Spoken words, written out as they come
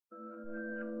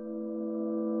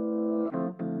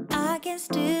can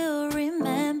still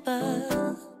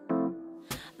remember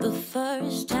the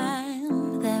first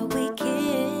time that we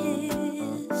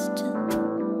kissed,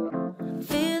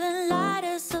 feeling light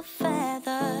as a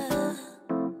feather.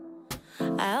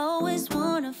 I always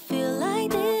wanna feel like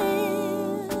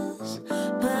this,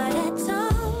 but at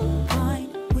some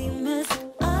point we messed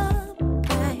up,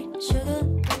 right, sugar?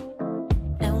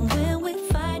 And when we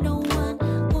fight, no one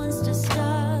wants to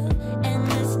stop.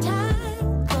 And as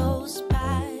time goes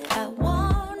by, I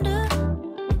wonder,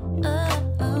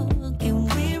 can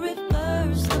we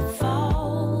reverse the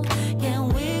fall? Can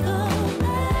we go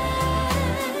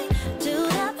back to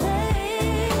that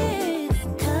place?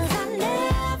 'Cause I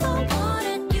never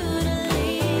wanted you to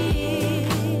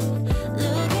leave.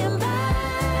 Looking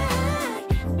back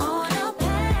on our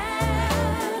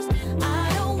past, I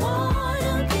don't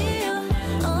wanna be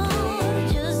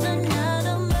just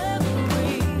another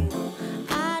memory.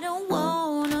 I don't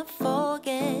wanna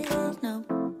forget, no.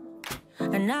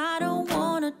 And I don't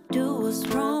wanna do what's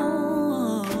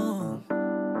wrong.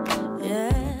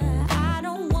 Yeah, I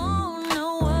don't want no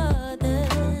other.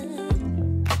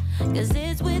 'Cause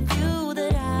it's with you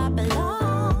that I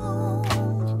belong.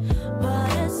 But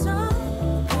at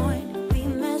some point we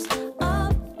messed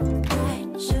up, right,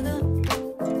 sugar?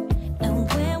 And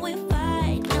when we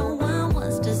fight, no one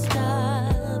wants to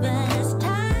stop. And as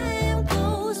time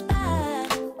goes by,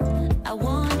 I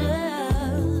wonder,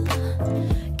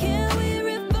 can we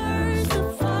reverse the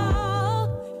fall?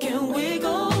 Can we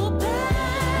go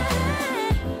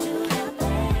back to the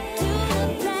place?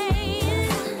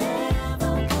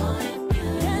 Never wanted you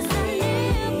to leave. 'Cause I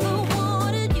never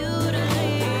wanted you to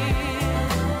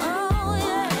leave. Oh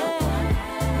yeah.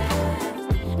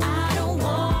 I don't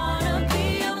wanna be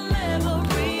a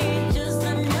memory, just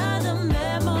another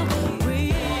memory.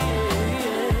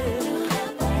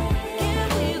 Can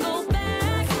we go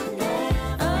back?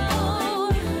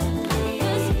 Oh,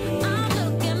 'cause I'm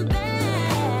looking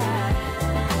back.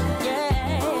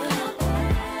 Yeah.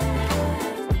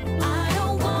 I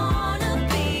don't wanna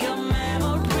be a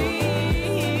memory.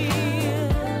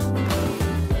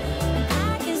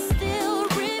 I can still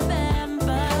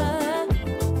remember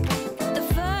the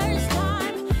first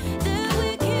time that we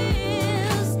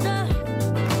kissed.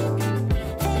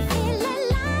 They feel like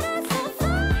lights of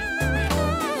fire.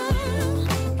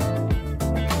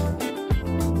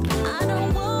 I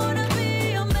don't wanna be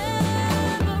a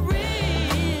memory.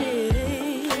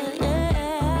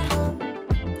 Yeah.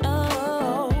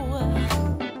 Oh,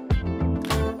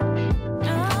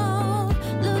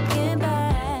 looking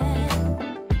back.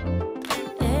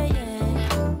 Yeah, yeah.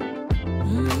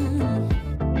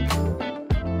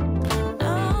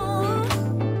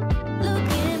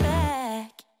 Looking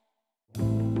back.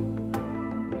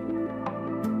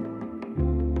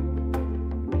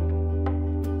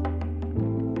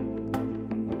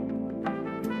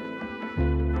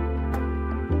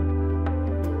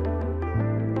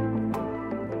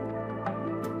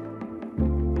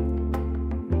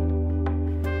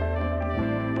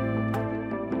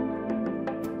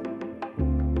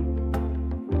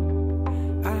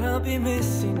 I'll be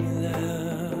missing you,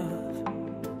 love.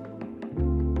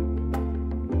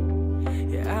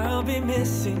 Yeah, I'll be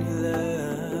missing you,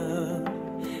 love.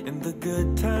 And the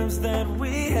good times that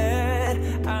we had,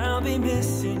 I'll be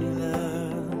missing you,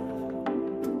 love.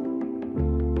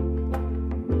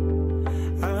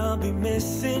 I'll be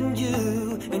missing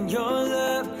you and your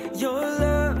love, your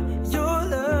love, your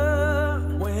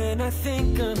love. When I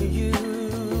think of you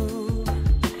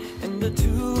and the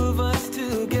two of us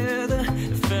together,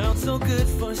 it felt so good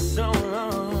for so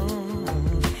long.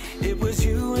 It was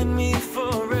you and me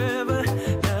forever.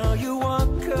 Now you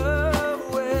walk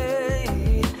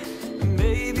away,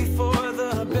 maybe for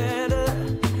the better.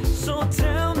 So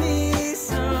tell me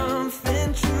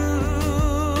something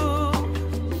true.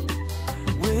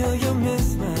 Will you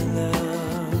miss my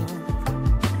love?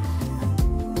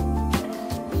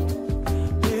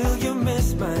 Will you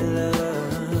miss my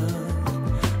love?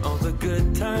 All the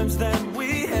good times that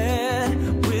we had.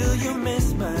 Will you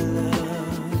miss my love?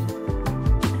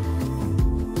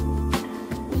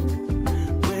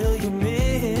 Will you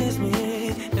miss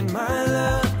me and my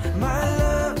love, my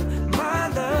love, my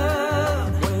love?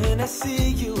 When I see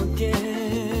you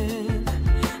again,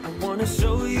 I wanna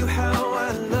show you how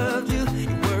I loved you.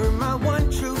 You were my one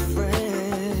true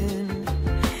friend,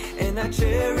 and I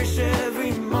cherish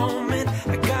every moment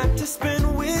I got to spend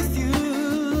with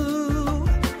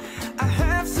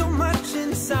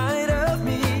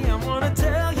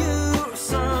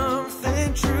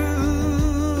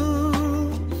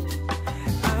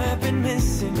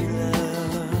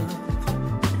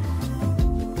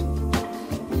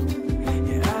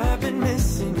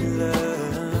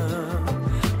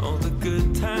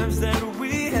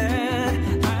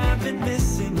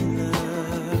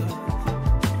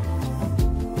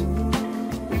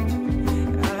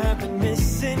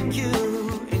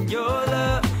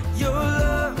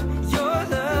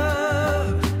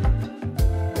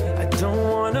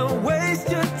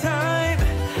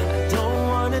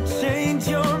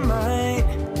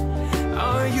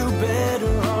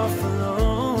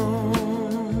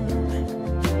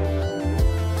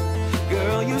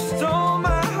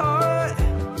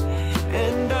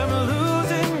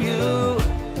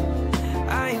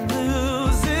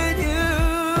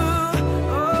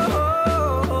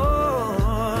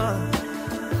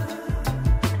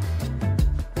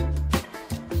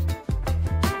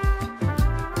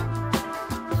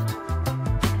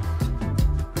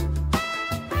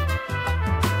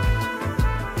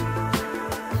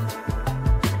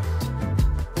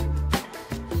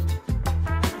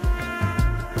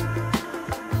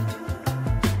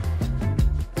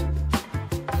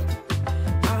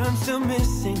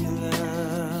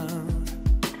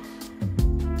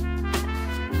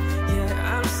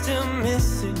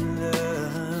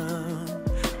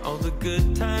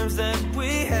good times that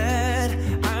we had.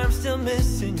 I'm still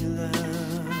missing your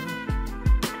love.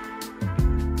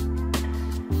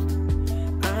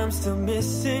 I'm still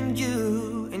missing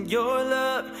you and your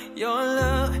love, your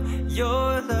love,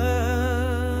 your love.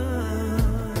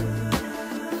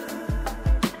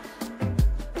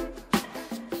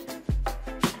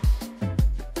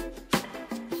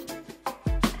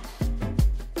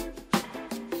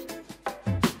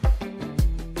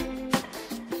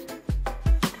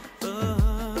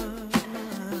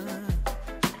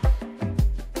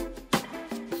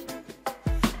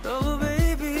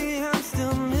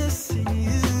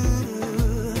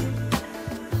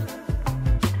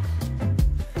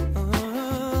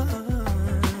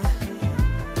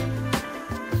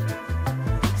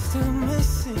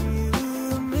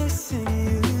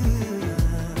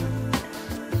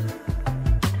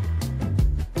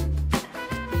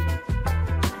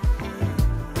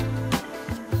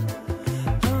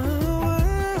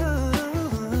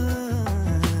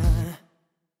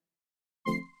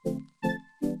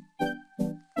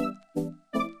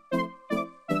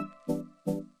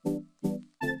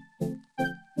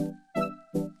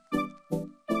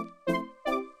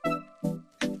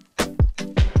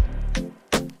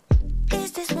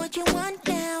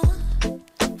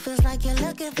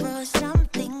 For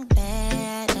something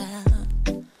better.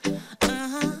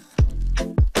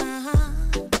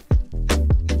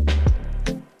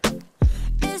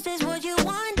 Is this what you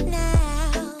want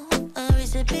now? Or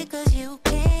is it because you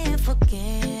can't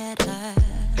forget her?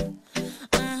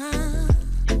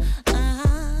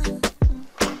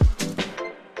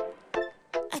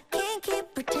 I can't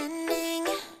keep pretending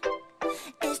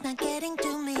it's not getting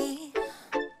to me.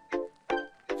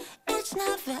 It's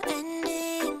never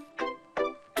ending.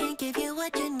 Give you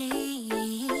what you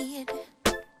need.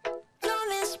 You're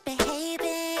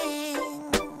misbehaving.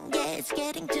 Yeah, it's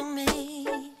getting to me.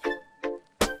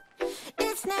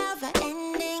 It's never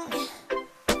ending.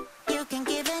 You can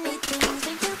give anything,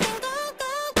 so you can go,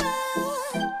 go, go.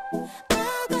 Go,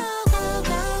 go, go,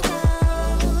 go, go.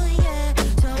 Yeah,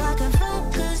 so I can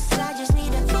focus. I just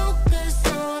need to focus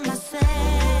on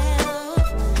myself.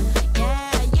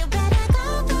 Yeah, you better go,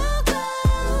 go, go.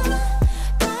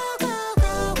 Go, go,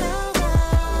 go, go, go.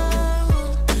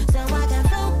 So I can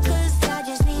focus. I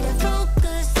just need to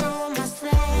focus on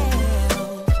myself.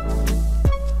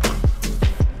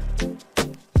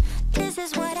 This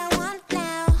is what I want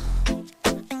now.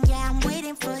 And yeah, I'm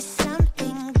waiting for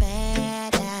something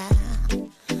better.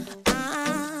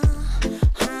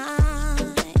 Yeah.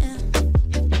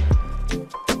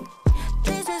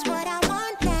 This is what I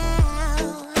want now.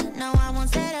 No, I won't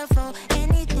settle for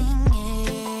anything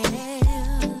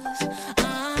else.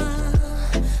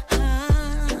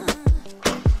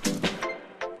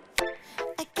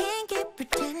 I can't keep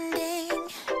pretending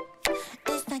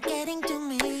it's not getting to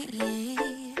me.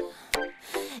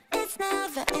 It's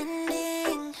never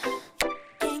ending.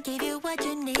 Can't give you what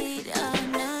you need. Oh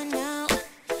no, no.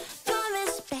 You're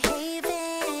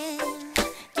misbehaving.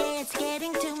 Yeah, it's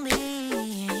getting to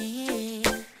me.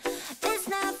 It's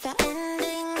never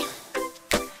ending.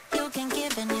 You can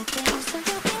give anything, so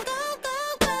you can go, go,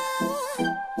 go.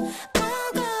 Go,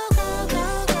 go, go, go,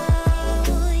 go.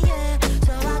 Yeah,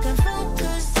 so I can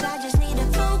focus. I just need to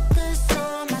focus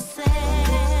on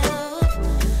myself.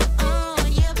 Oh,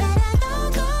 you better go,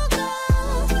 go, go.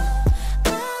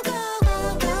 Go, go, go,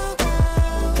 go, go.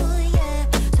 Yeah,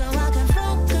 so I can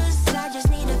focus. I just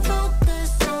need to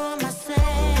focus on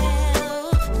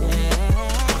myself.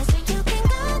 Yeah, so you can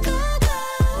go, go, go.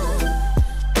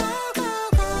 Go, go,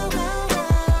 go, go, go.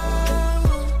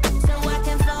 So I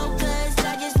can focus. I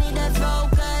just need to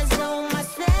focus on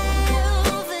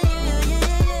myself. Yeah,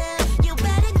 yeah, yeah. You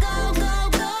better go, go,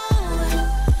 go.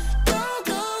 Go,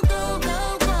 go, go, go,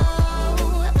 go.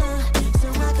 So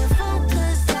I can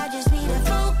focus. I just need to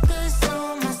focus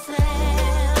on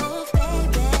myself,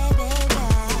 baby,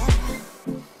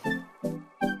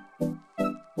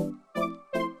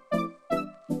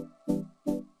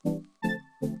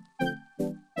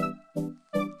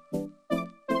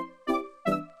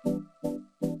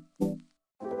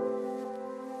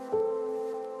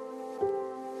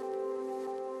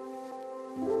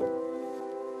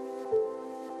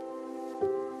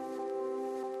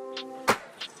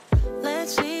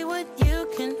 let's see what you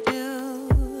can do.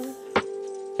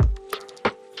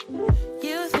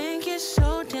 You think you're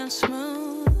so damn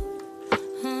smooth.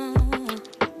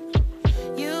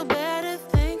 You better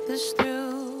think this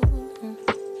through.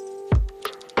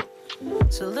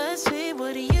 So let's see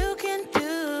what you can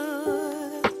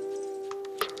do.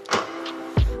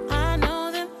 I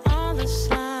know them all the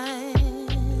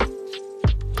signs.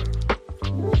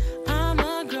 I'm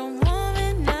a grown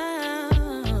woman now.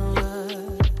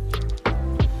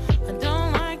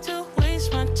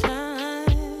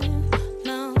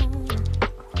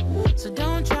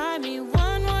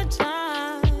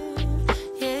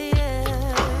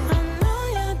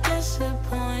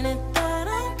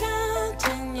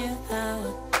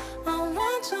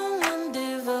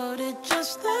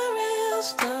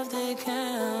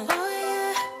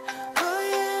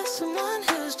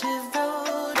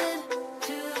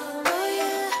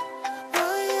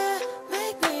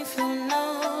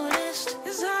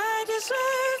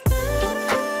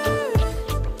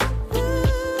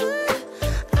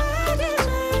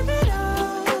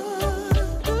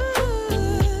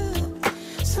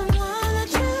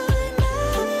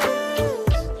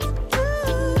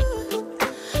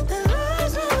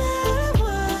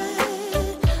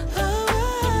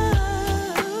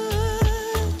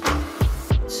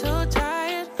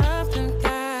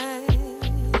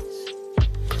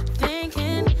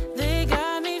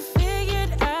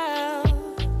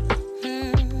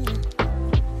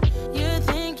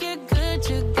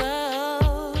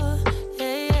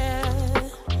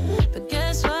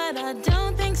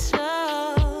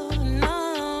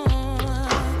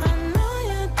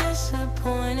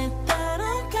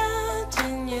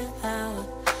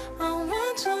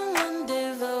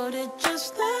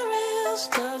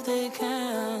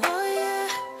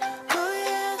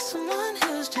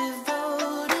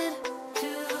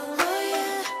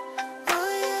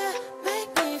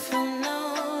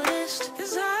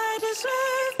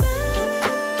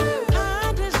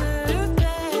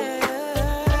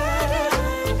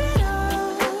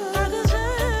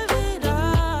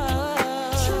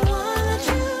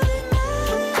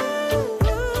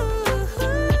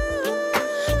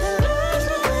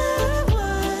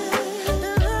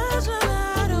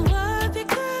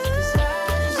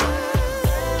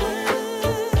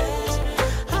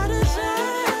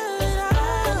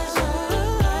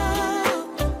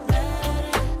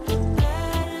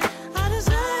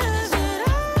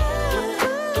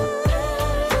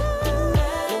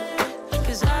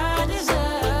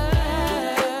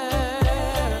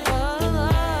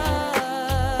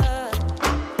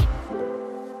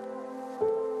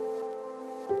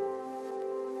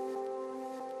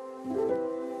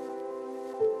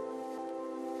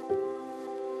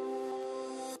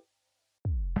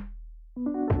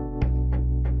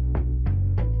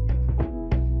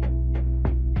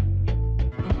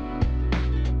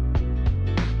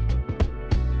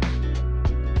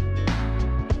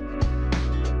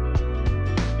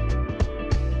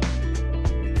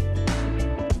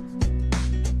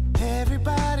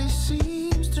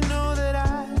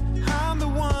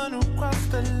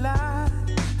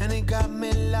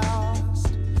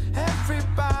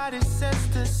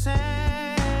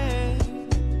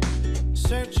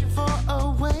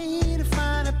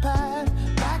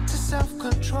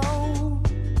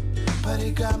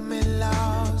 Everybody got me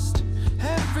lost.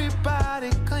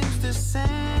 Everybody claims the same.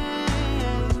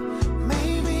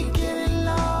 Maybe getting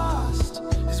lost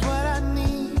is what I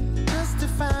need, just to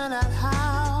find out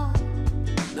how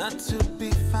not to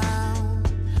be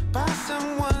found by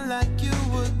someone like you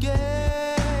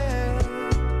again.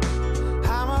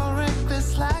 I'm a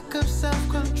reckless lack of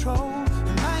self-control,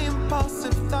 and my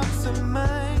impulsive thoughts of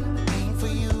mine ain't for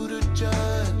you to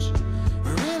judge.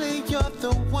 Really, you're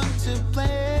the one to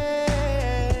blame.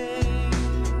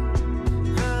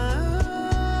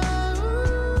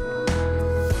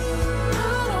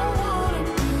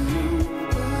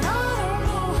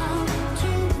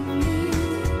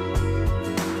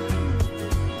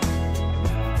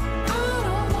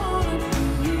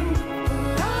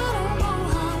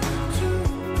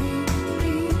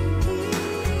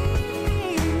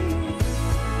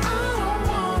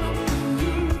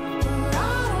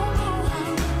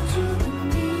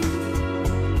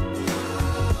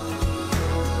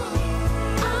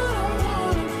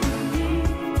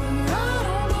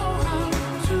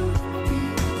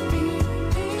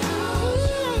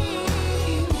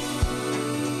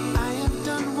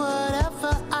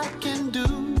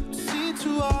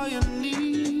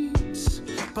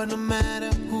 But no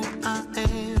matter who I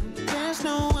am, there's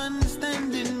no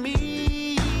understanding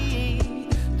me.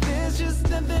 There's just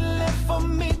nothing left for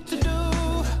me to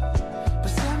do but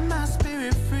set my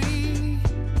spirit free,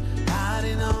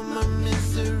 hiding all my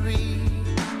misery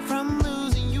from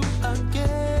losing you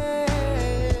again.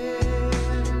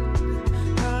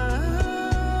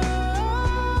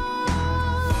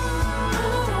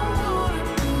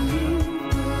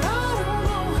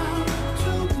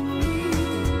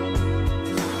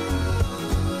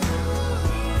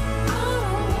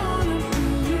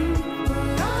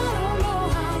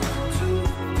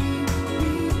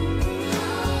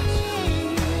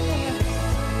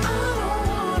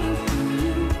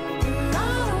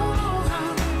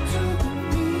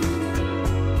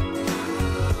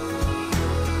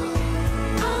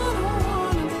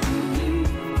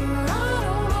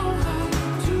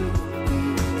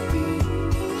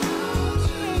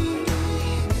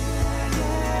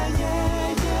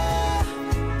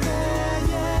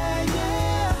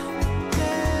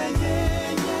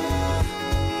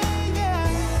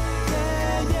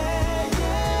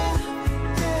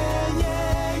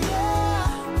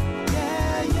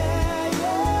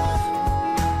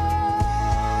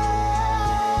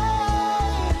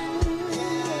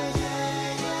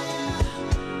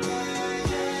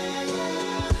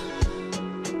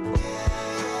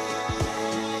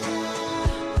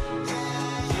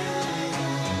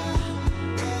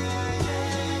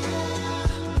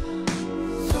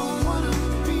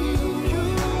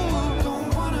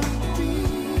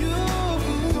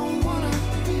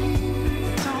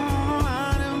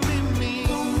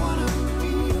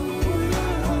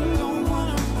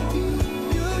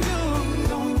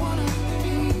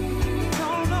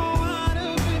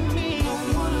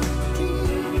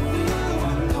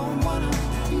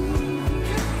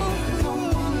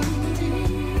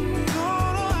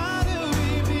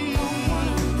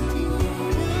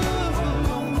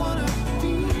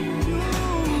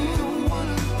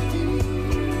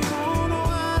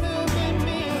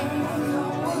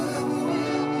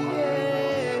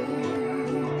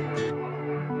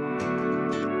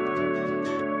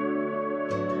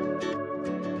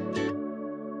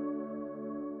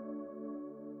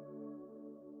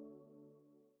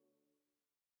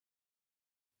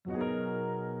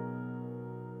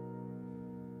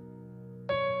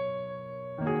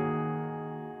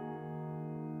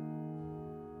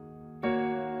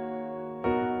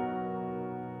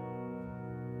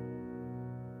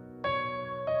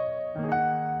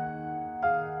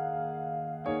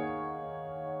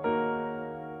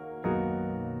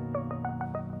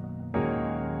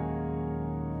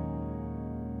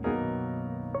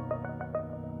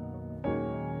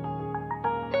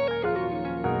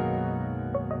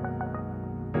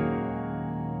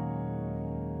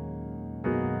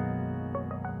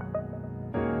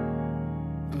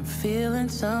 Feeling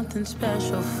something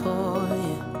special for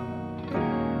you,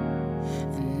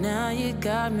 and now you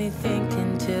got me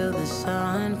thinking till the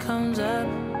sun comes up.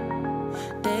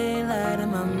 Daylight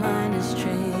and my mind is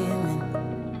dreaming,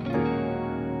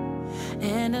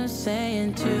 and I'm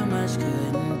saying too much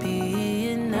couldn't be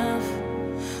enough.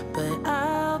 But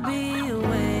I'll be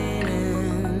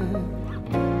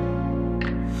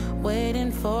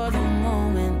waiting for the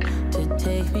moment to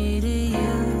take me to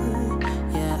you.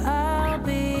 Yeah, I'll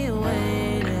be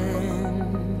waiting.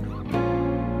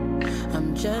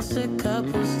 I'm just a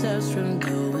couple steps from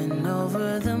going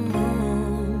over the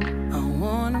moon. I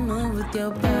wanna move with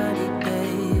your body,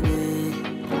 baby.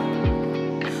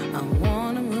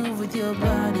 your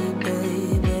body,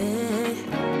 baby.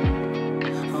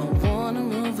 I wanna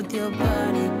move with your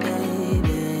body,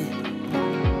 baby.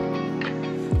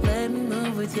 Let me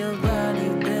move with your body,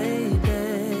 baby.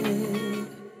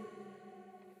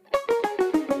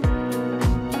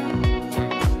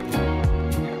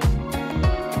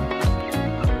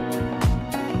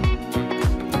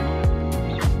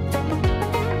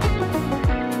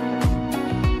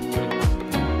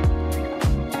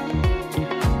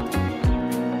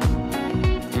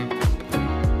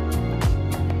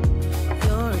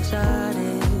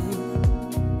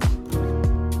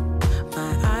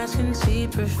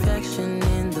 Perfection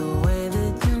in the way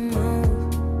that you move.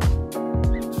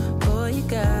 Boy, you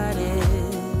got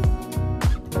it.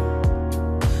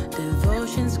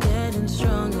 Devotion's getting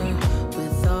stronger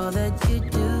with all that you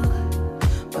do.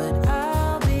 But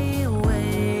I'll be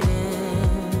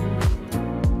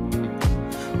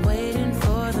waiting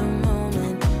for the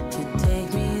moment to take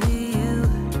me to you.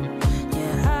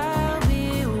 Yeah, I'll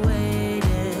be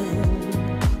waiting.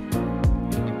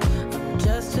 I'm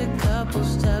just a couple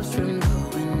steps from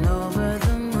over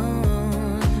the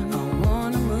moon. I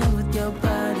wanna move with your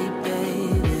body,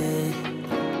 baby.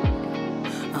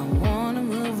 I wanna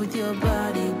move with your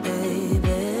body,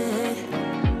 baby.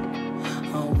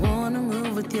 I wanna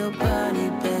move with your body,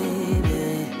 baby.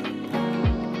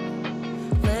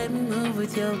 Let me move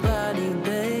with your body,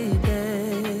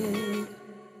 baby.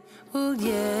 Oh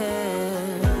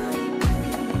yeah.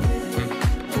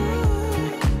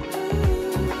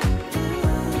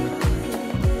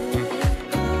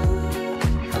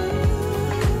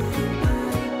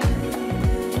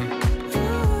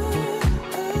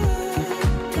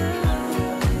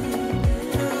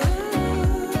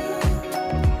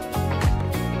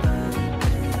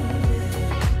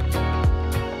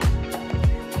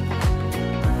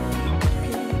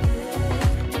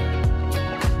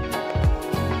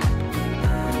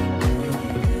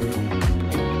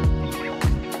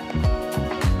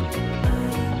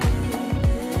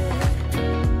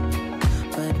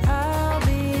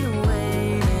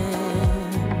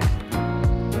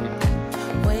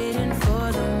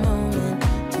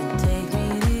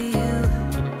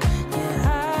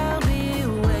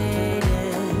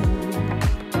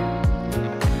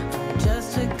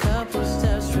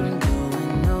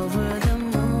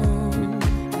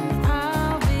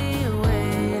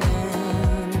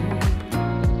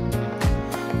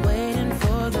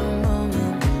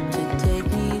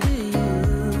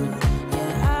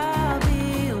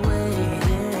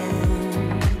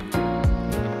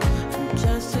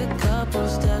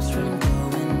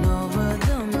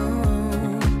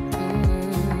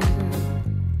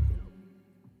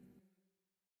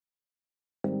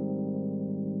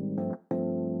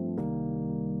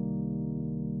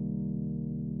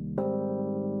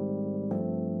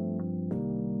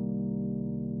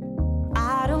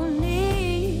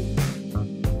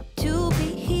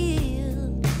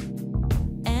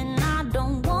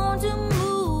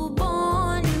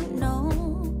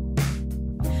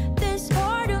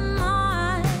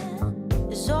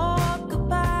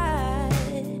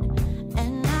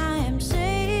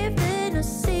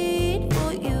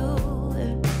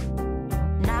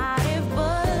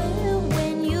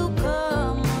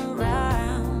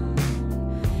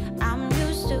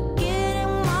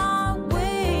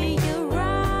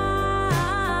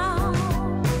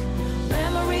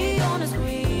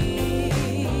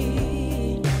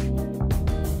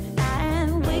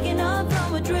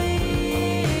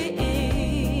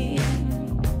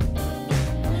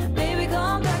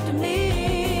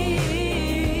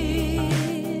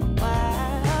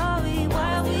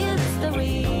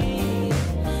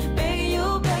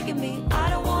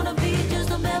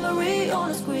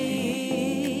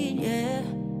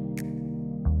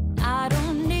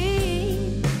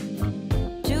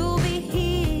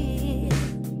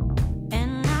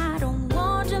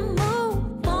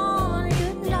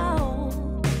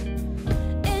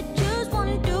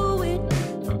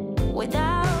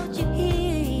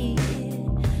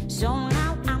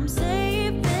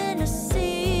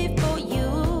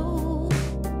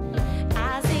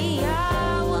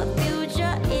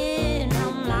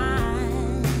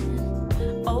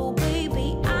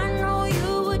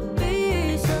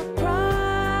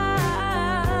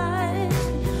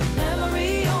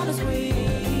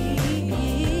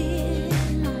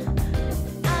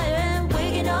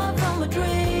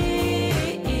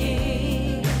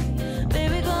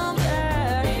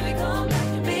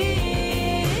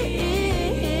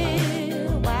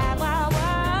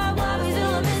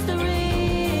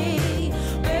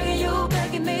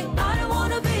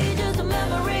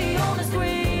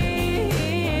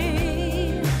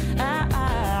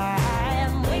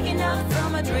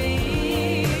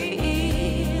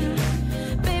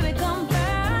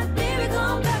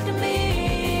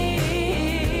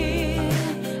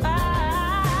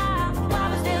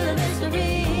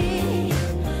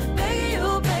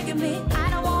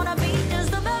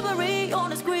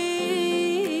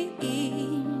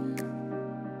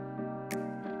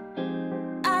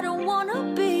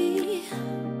 wanna be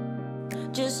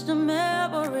just a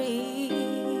memory.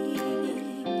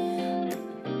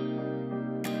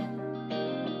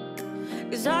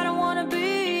 'Cause I don't wanna be,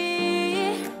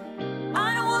 I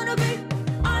don't wanna be,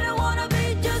 I don't wanna be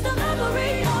just a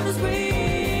memory on the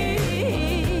screen.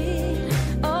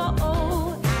 Oh,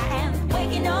 oh, I am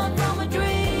waking up from a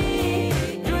dream,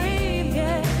 dream,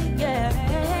 yeah, yeah.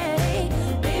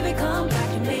 Baby, come back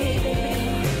to me.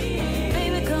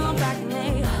 Baby, come back to me.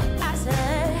 I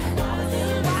said, why?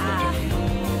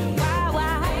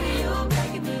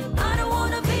 I don't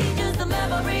wanna be just a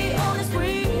memory on the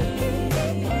screen.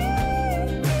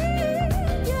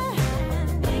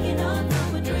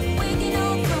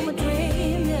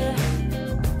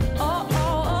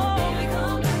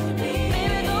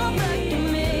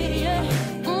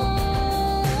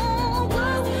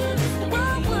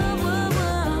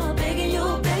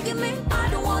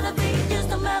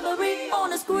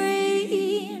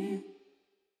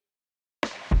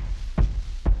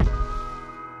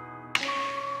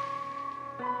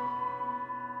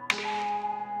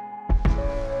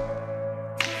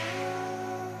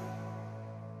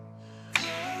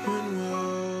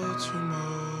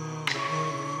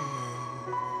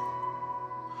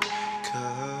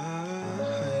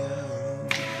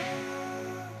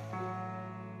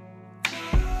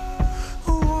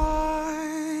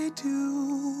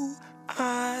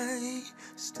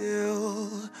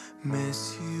 Miss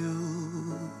you.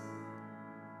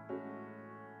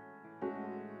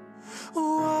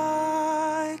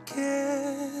 Why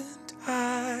can't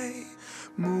I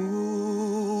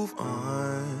move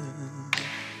on?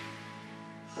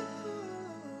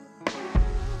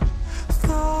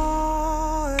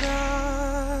 Thought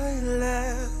I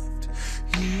left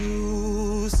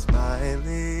you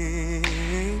smiling.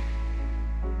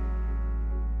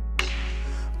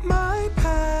 My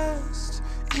past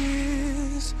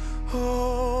is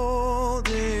all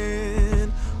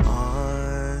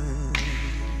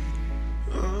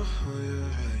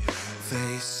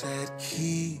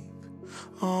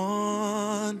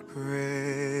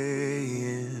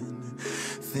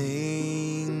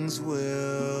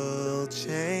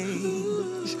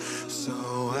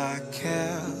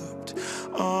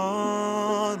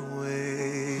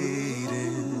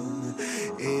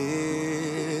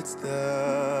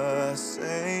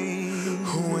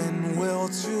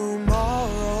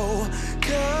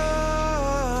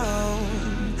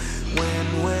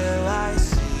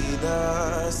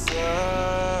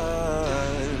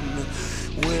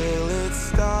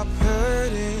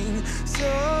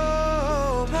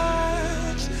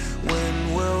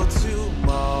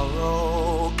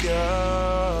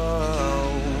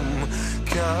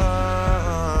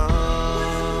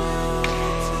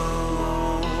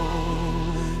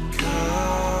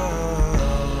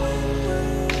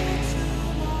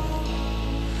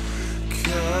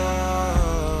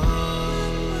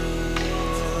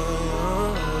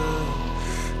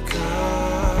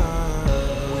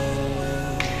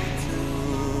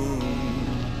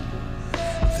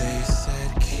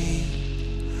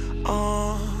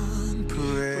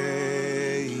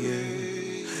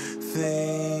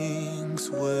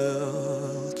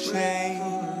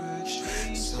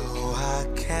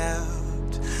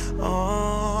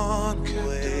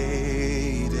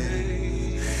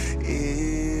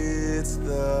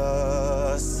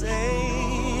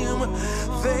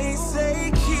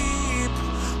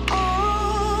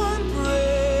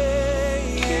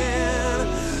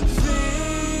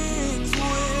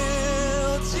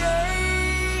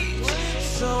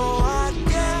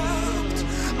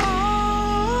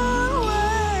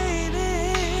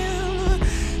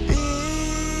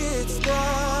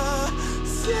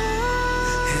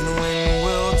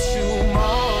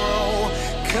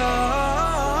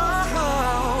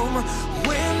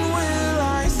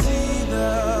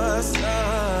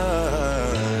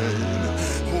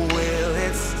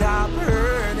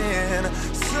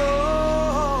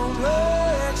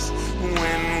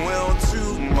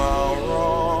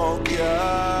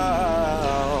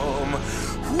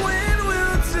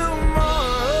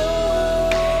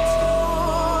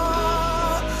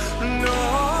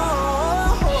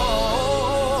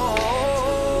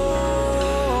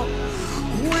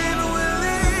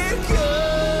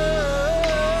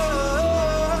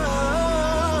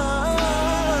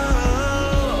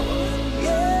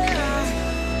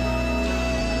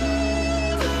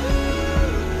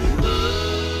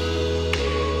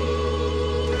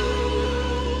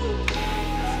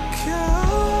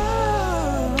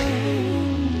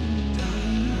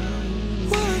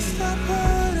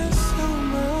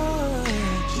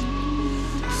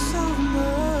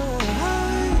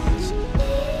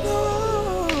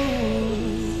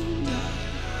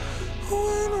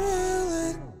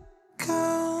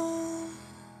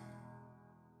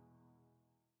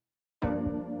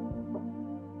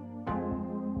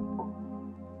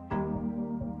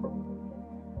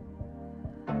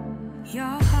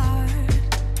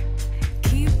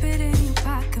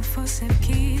said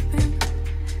keep him.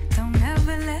 Don't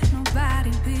ever let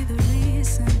nobody be the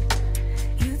reason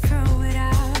you throw it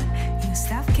out, you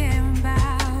stop caring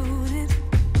about it.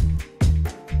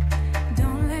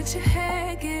 Don't let your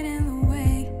hair get in the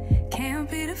way, can't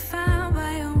be defined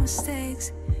by your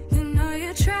mistakes. You know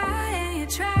you try and you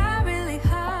try really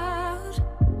hard,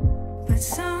 but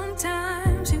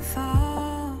sometimes you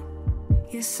fall.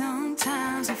 Yeah,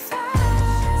 sometimes you fall.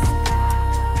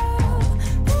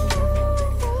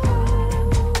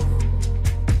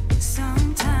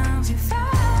 Sometimes you fall.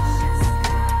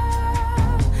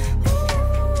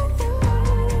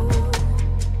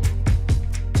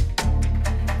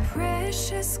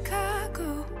 Precious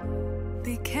cargo,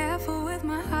 be careful with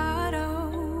my heart, oh.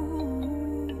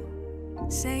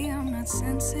 Say I'm not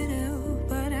sensitive,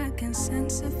 but I can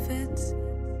sense if it's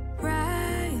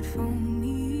right for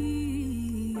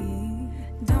me.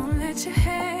 Don't let your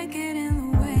hair get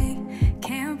in the way,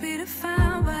 can't be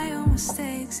defined by your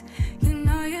mistakes. You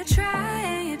know you try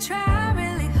and you try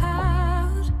really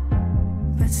hard,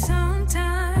 but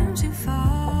sometimes you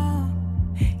fall.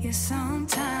 Yeah,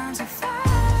 sometimes you fall.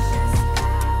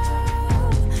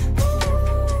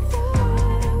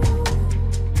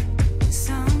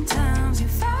 Sometimes you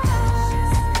fall.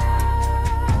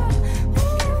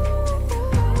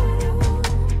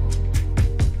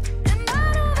 And I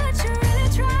know that you really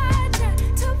tried, yeah,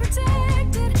 to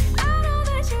protect it. I know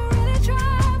that you really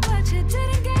tried, but you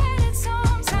didn't get it.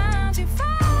 Sometimes you fall.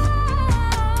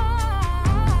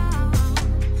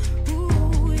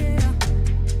 Ooh, yeah.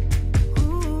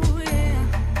 Ooh, yeah.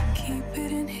 Keep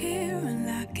it in here and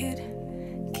lock it.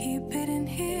 Keep it in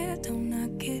here, don't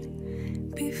knock it.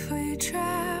 Before you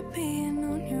try being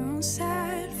on your own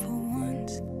side for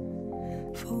once,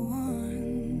 for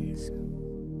once.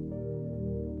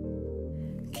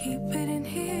 Keep it in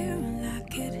here and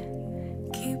lock it.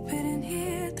 Keep it in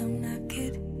here, don't knock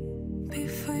it.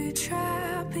 Before you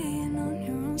try being on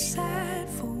your own side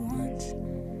for once,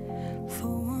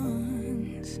 for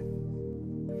once.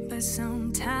 But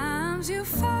sometimes you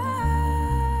fall.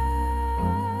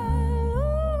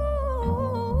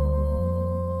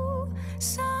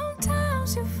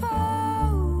 Sometimes you fall.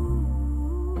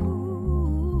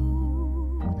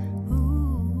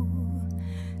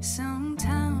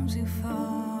 Sometimes you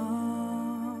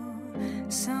fall.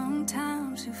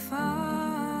 Sometimes you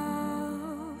fall.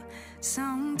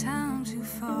 Sometimes you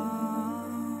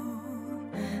fall.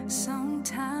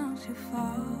 Sometimes you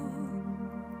fall.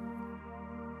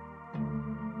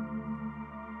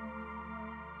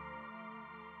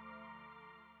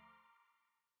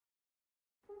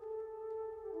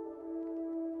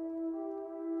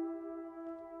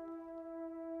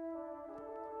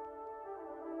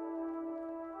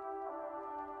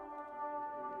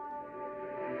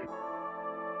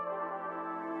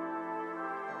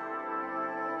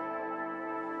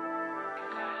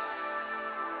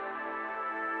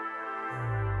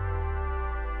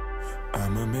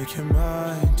 I'ma make you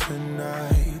mine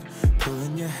tonight.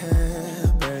 Pulling your hair,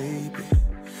 baby.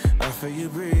 I feel you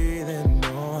breathing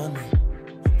on me,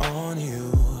 on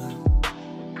you.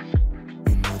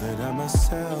 You know that I'm a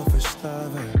selfish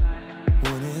lover.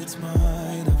 When it's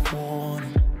mine, I want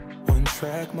it. One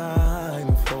track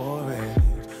mind for it,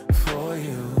 for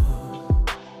you.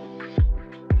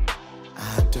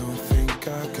 I don't think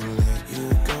I can let you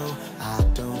go. I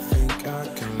don't think I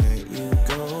can let you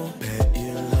go. Bet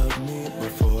you love me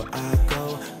before I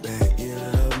go. Bet you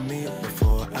love me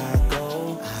before I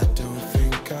go. I don't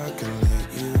think I can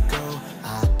let you go.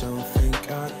 I don't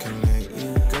think I can let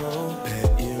you go.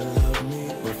 Bet you love me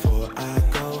before I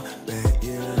go. Bet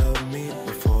you love me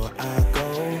before I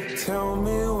go. Tell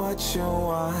me what you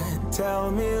want.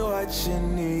 Tell me what you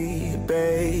need,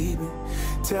 baby.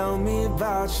 Tell me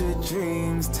about your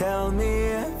dreams. Tell me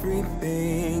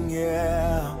everything,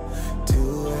 yeah.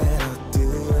 Do it, I'll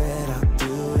do it, I'll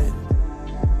do it.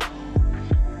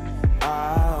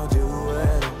 I'll do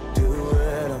it, I'll do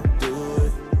it, I'll do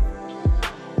it.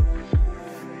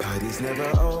 Party's never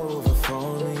over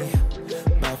for me.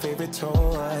 My favorite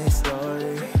Toy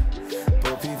Story.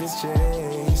 Bo Peep is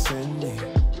chasing me.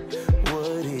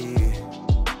 Woody,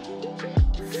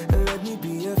 let me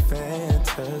be a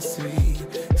fantasy.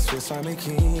 Swiss Army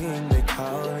King, they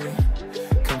call me.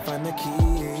 Come find the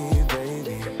key,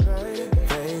 baby,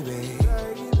 baby.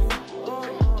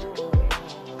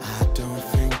 I don't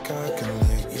think I can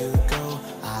let you go.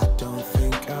 I don't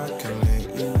think I can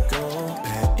let you go.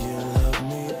 Bet you love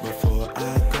me before I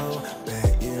go.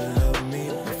 Bet you love me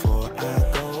before I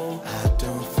go. I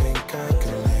don't think I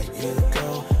can let you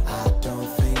go. I don't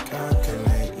think I can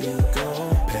let you go.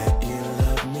 Bet you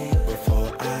love me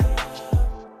before I.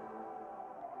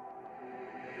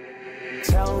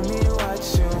 Tell me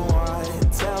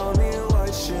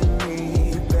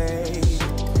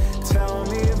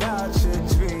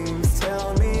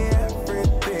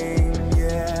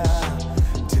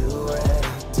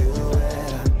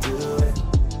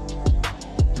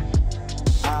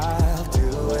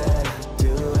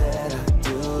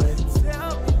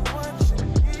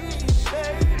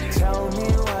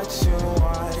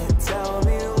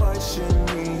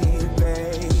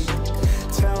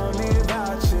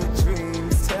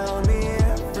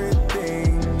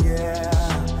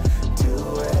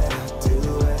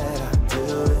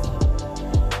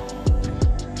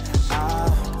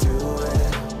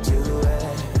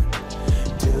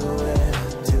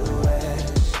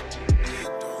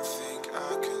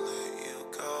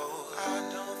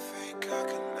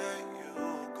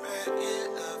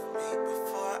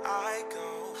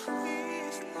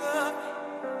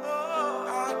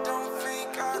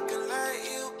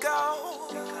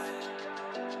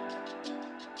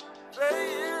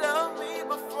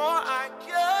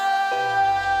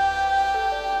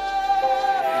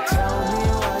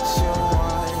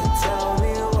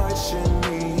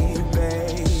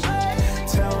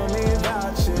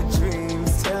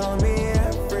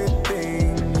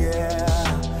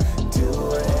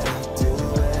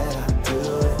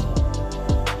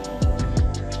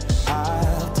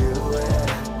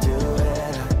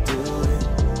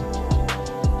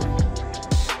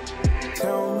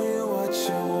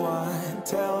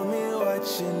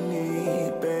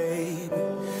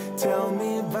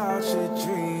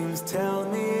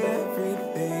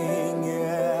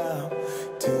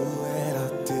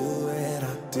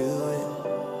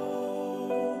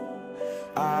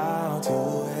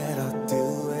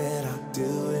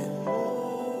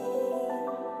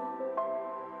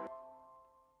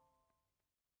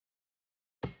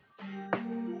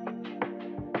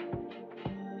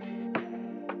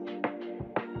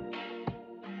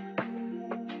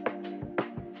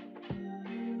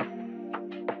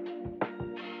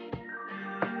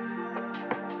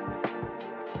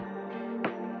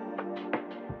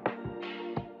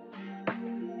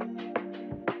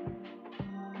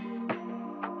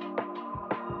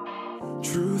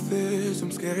Truth is,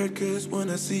 I'm scared, cause when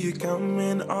I see you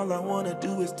coming, all I wanna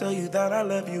do is tell you that I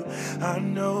love you. I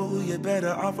know you're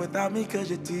better off without me, cause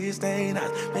your tears stain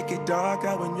eyes make it dark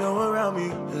out when you're around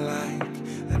me. Like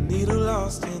a needle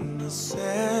lost in the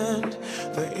sand,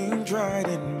 the ink dried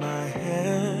in my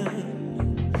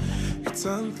hand. It's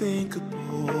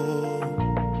unthinkable.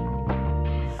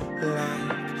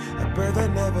 Like a bird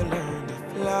that never learned to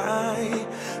fly,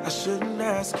 I shouldn't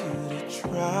ask you to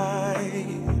try.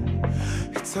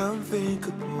 It's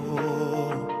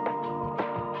unthinkable,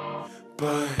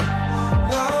 but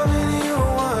loving you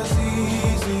was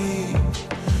easy.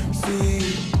 See,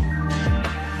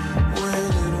 when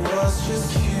it was just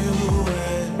you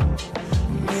and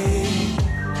me.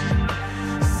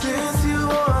 Since you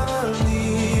wanna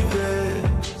leave it,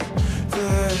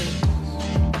 then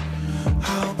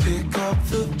I'll pick up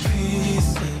the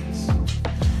pieces.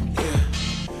 Yeah,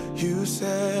 you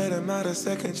said I'm out of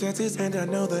second chances, and I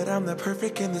know that I'm not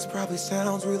perfect, and this probably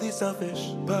sounds really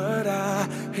selfish, but I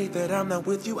hate that I'm not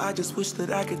with you. I just wish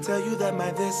that I could tell you that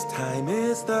my this time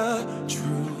is the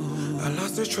truth. I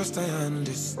lost the trust, I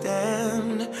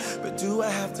understand, but do I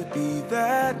have to be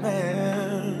that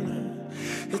man?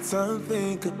 It's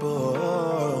unthinkable,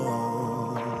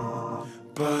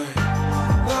 but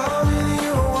loving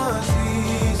you was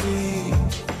easy.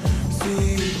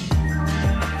 See,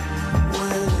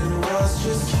 when it was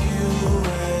just you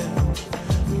and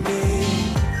me.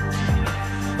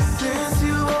 Since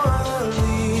you wanna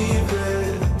leave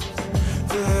it,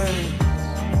 then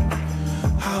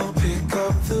I'll pick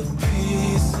up the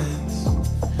pieces.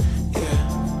 Yeah.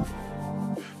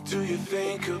 Do you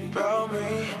think about me?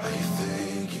 Are you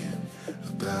thinking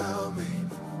about me?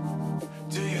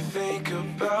 Do you think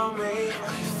about me?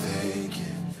 Are you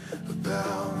thinking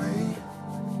about me?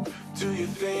 Do you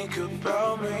think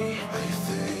about me? Are you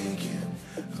thinking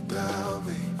about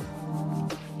me?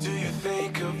 Do you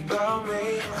think about me?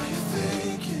 Are you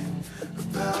thinking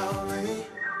about me?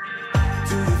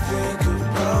 Do you think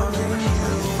about me?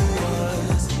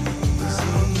 Was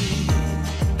easy.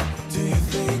 Do you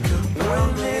think about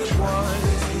me?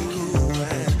 Was you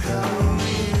and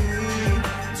me?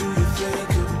 Do you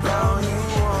think about me?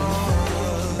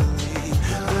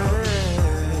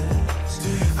 Do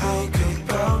you think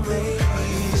about me? Are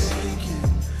you thinking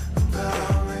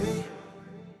about me?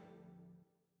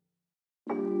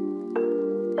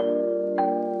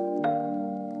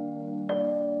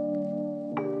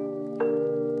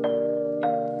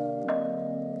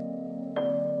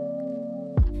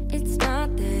 It's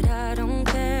not that I don't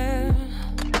care.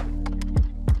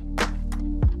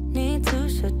 Need to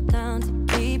shut down to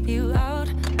keep you out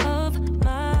of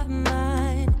my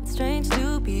mind. It's strange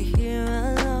to be here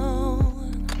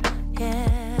alone.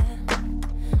 Yeah,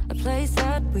 a place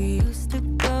that we used to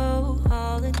go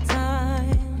all the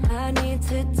time. I need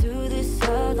to do this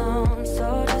alone,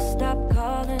 so just stop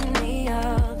calling me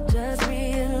up. Just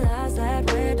realize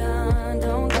that we're done.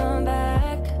 Don't come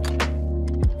back.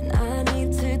 And I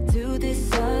need to do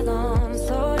this alone,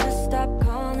 so just stop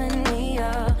calling me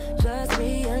up. Just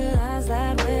realize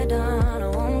that we're done. I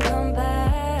won't come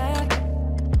back.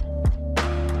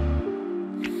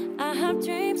 I have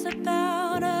dreams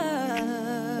about us.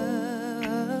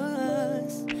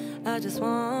 I just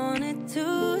want it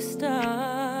to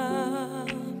stop,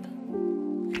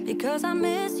 because I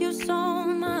miss you so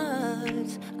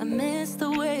much. I miss the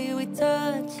way we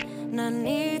touch, and I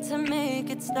need to make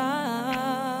it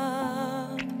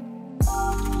stop.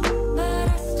 But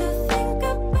I still think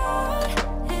about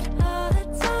it all the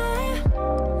time.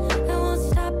 I won't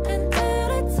stop until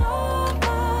it's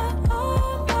over,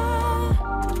 over.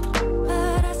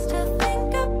 But I still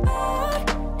think about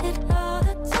it all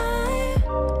the time.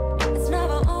 It's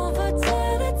never over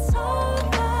till it's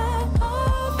over,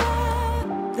 over.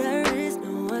 There is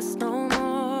no us no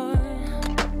more.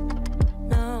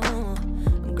 No,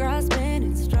 I'm grasping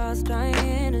at straws,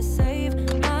 trying to save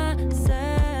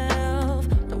myself.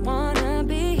 Don't wanna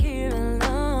be here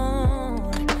alone.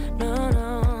 No,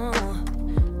 no.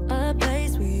 A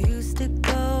place we used to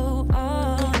go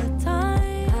all the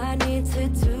time. I need to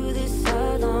do this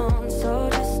alone, so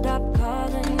just stop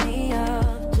calling me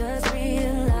up. Just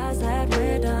realize that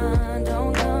we're done.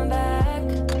 Don't come back.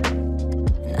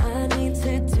 And I need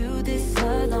to do this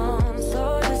alone,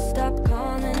 so just stop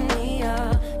calling me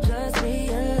up. Just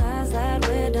realize that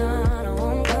we're done. I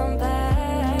won't come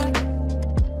back.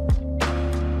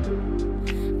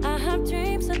 I have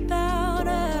dreams about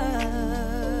us.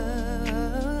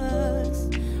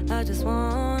 I just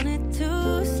want it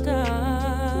to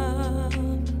stop,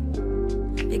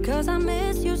 because I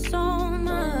miss you so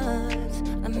much.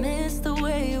 I miss the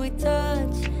way we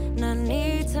touch, and I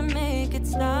need to make it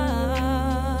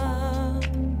stop.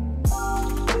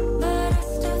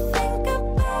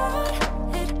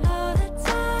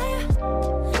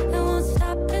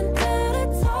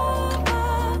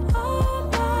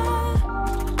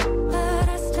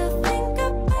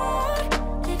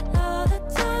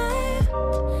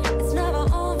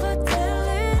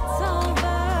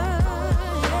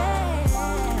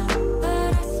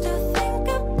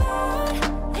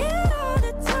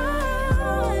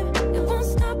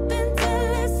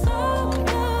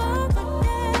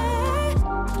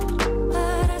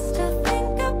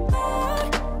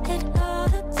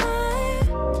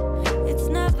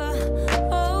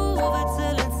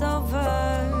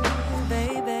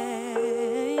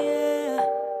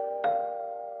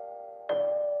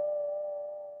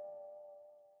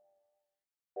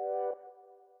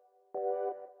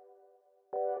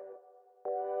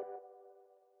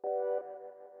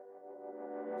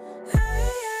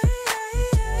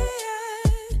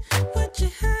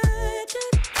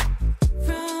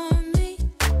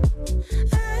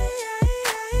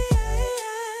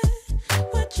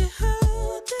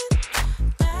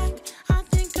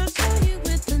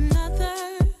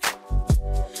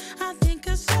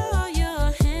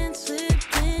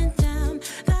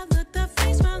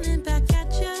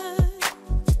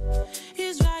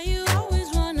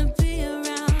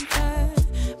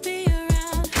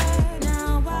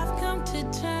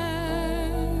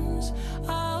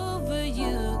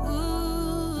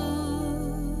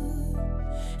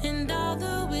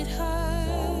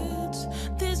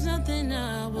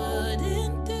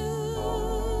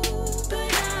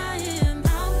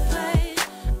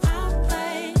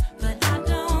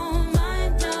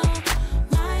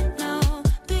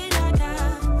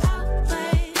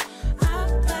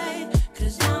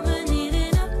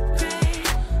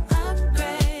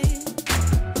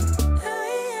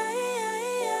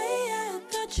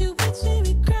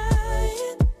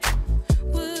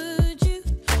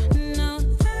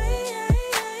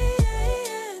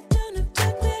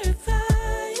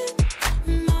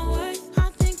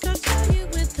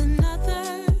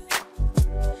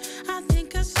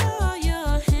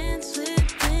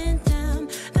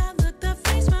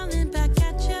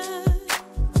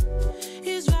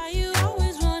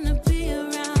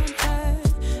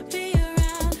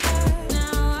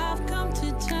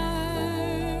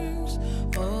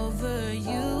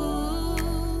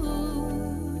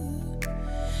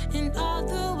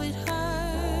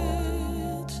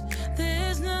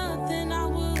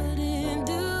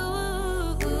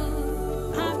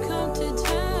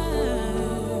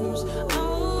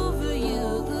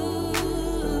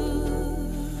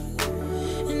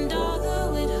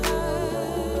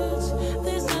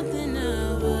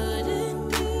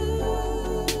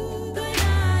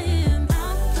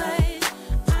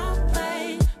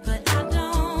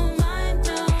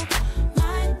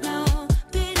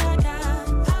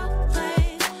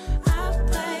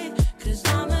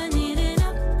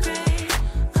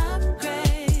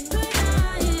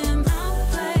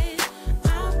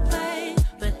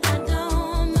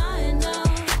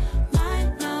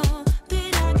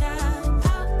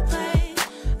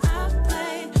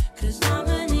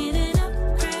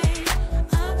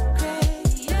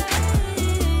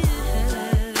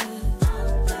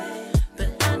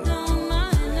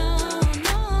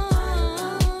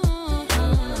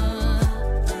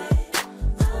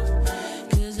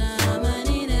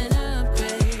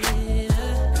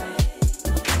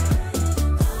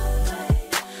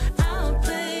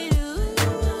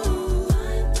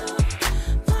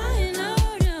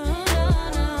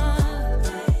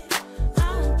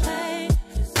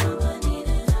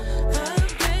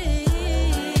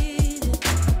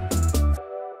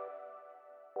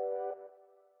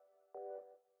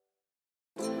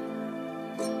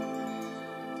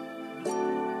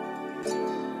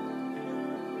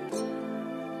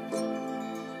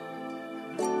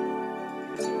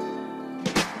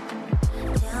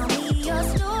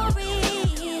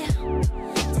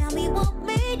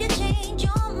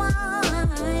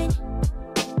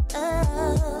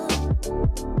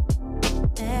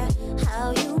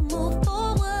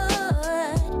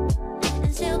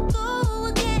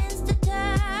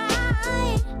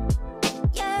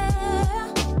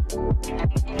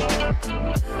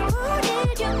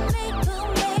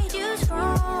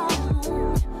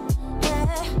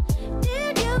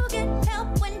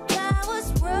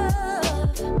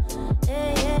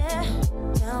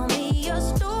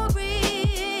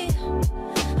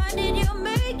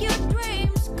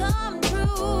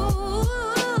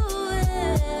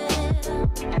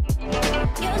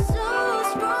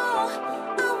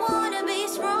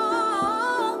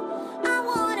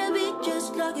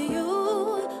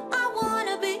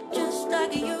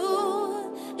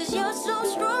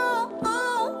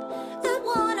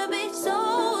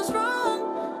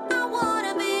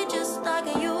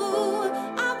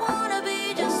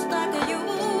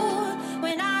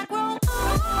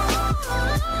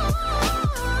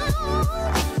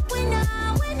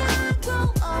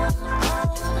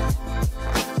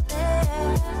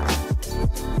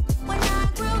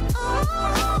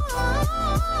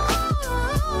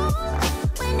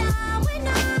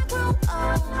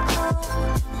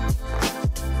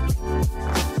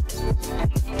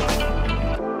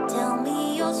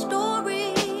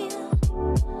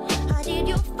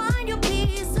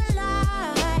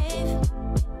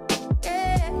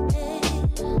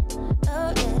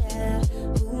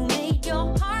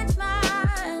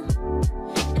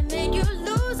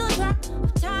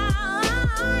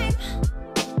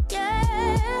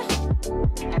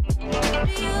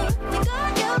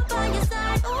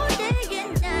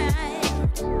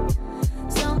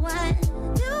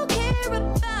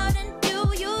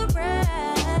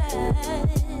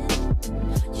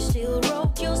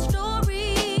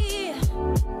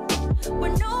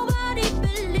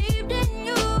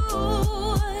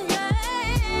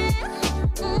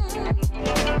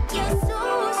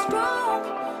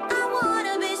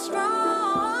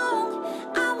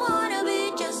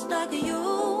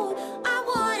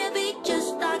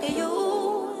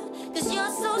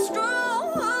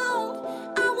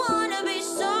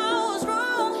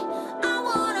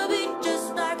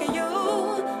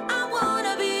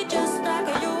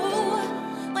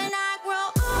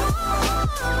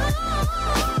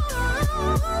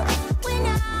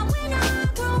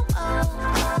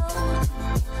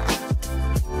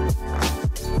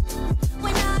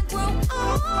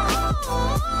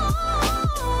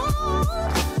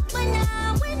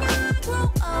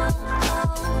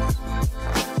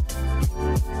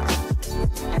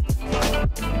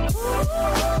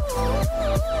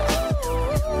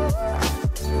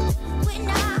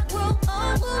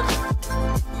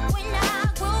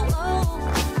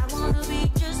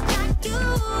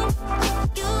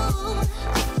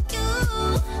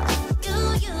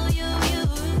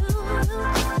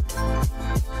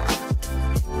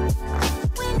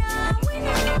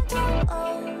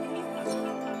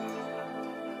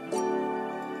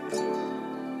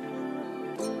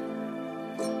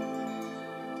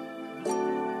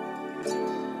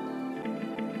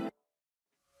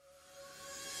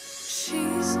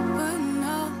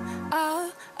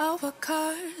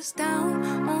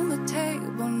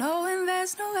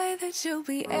 way that you'll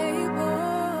be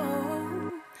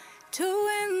able to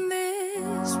win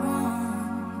this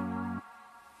wrong.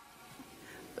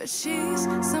 But she's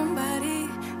somebody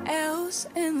else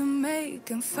in the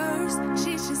making. First,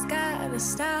 she's just gotta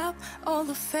stop all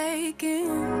the faking,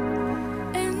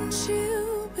 and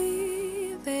she'll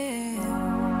be there.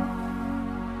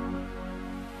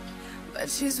 But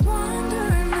she's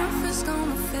wondering if it's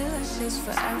gonna feel like she's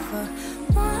forever.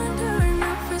 Wondering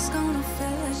if it's gonna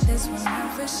feel like she's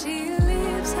whenever she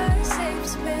leaves her safe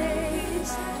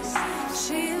space.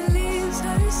 She leaves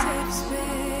her safe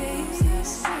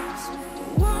space.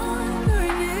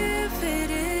 Wondering if it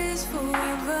is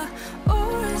forever,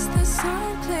 or is there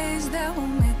some place that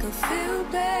will make her feel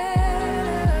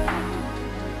better?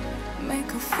 Make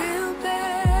her feel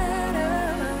better.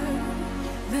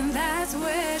 Then that's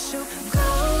where she'll go.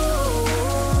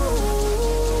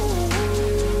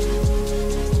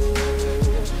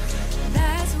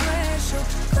 That's where she'll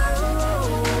go.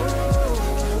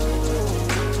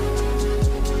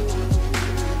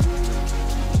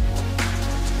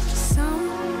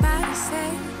 Somebody say,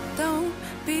 don't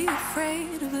be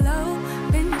afraid of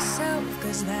loving yourself,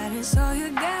 'cause that is all you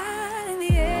got in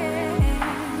the end.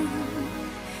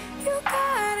 You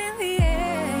got in the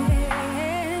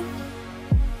end.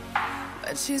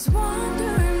 But she's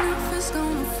wondering if it's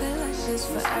gonna feel like she's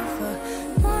forever.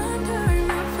 Wondering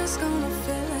if it's gonna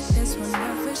feel like she's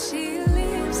whenever she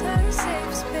leaves her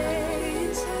safe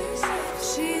space.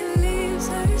 She leaves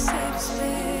her safe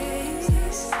space.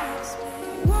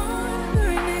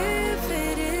 Wondering if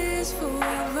it is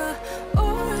forever,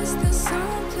 or is there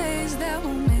some place that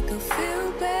will make her feel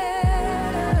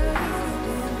better?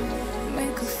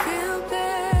 Make her feel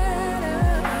better.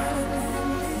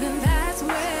 Then that's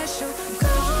where she'll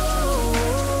go.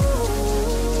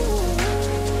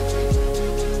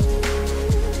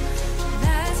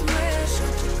 That's where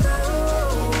she'll go.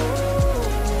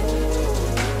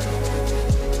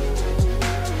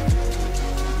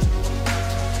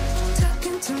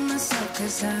 Talking to myself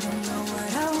 'cause I don't know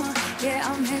what I want. Yeah,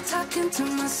 I'm here talking to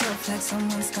myself like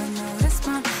someone's gonna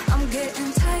respond. I'm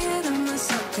getting tired of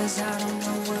myself 'cause I don't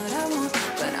know what I want.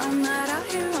 But I'm not out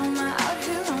here on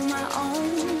my own.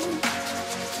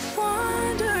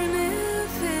 Wondering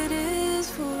if it is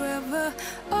forever,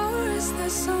 or is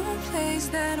there some place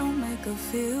that'll make her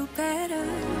feel better?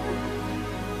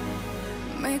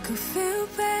 Make her feel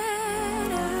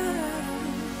better.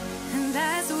 And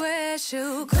that's where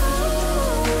she'll go.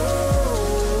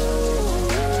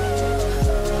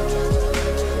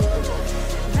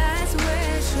 That's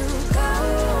where she'll go.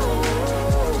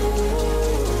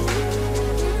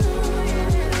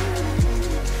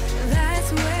 That's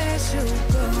where she'll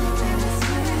go.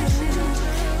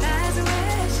 That's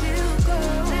where she'll go.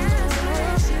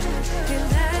 Yeah,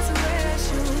 that's where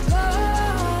she'll go.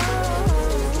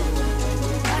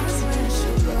 That's where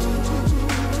she'll go.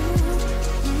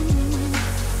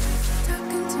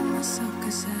 Talking to myself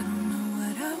 'cause I don't know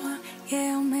what I want.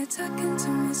 Yeah, I'm here talking to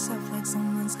myself like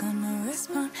someone's gonna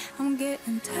respond. I'm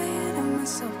getting tired of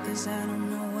myself 'cause I don't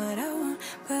know what I want.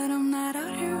 But I'm not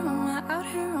out here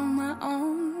on my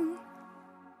own.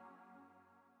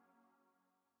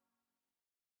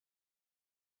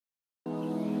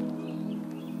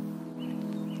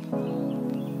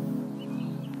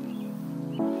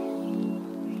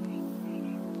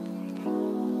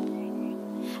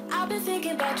 I've been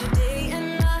thinking about you day and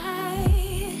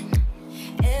night,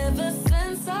 ever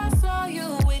since I saw you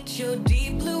with your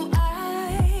deep blue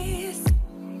eyes.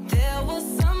 There was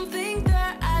something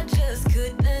that I just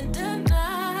couldn't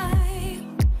deny.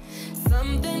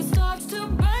 Something starts to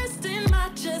burst in my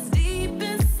chest deep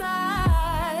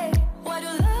inside. Why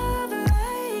do love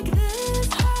like this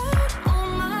hurt? Oh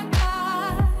my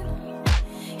God.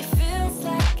 It feels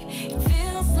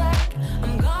like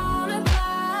I'm gonna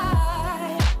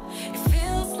die. It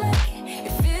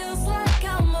feels like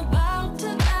I'm about to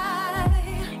die.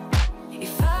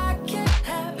 If I can't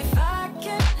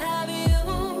have you,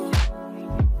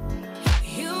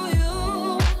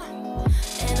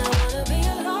 and I wanna be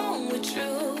alone with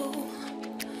you.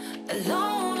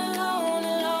 Alone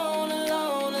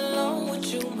with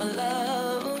you, my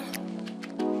love.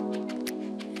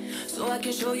 So I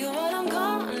can show you what I'm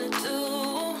gonna do.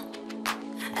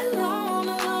 Alone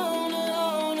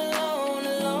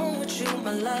with you,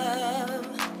 my love.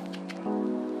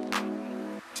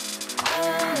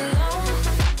 Alone.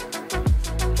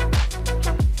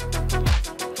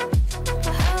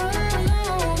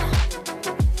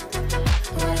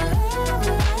 What love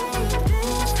like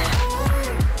this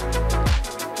hurt?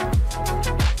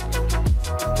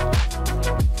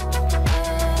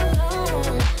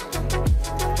 Alone.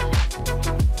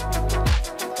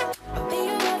 I'll be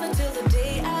your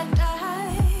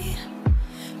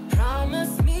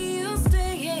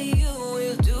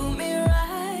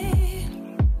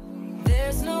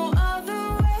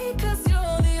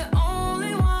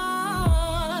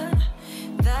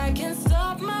can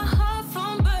stop my heart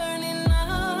from burning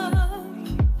up.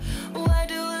 Why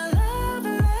do a love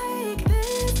like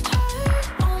this hurt?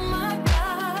 Oh my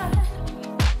God.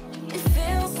 It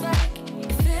feels like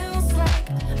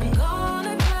I'm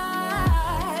gonna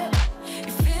cry.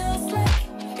 It feels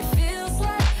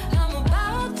like I'm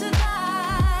about to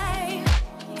die.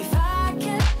 If I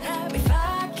can't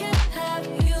have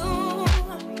you,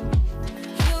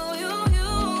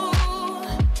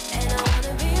 and I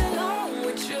wanna be alone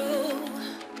with you.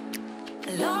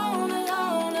 Alone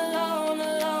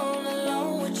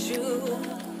with you,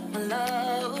 my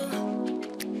love.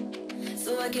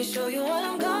 So I can show you what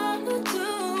I'm gonna do.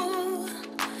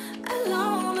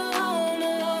 Alone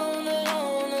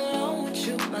with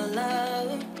you, my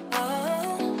love. Oh,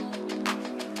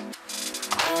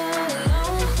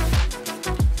 alone.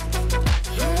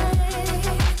 Yeah.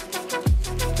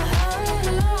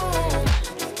 Alone.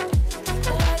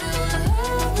 Why do I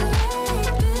love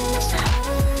like this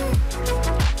hurt?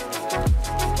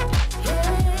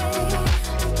 Yeah.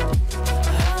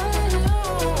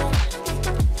 Alone.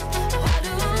 Why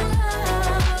do I love?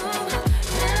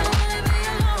 And I wanna be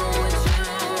alone with you.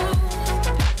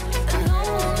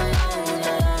 Alone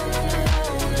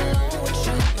with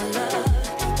you, my love.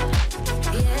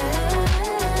 Yeah.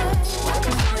 I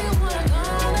can show you what I'm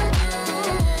gonna do.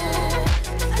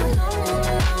 Alone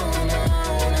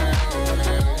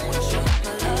with you,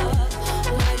 my love.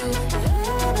 Why do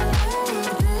love like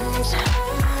this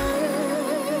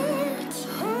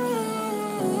hurt?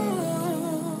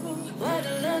 Why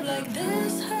do love like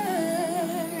this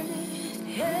hurt?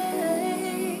 Hey.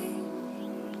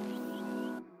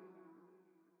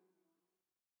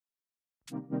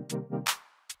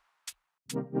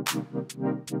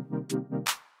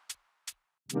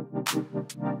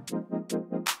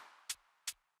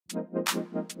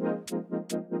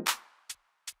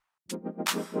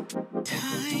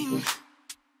 Time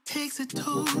takes a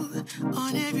toll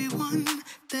on everyone,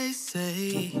 they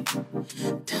say.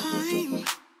 Time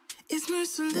is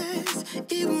merciless,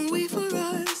 it won't wait for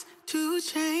us to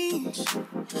change.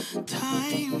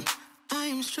 Time, I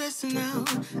am stressing out,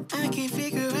 I can't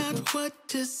figure out what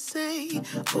to say.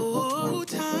 Oh,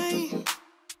 time,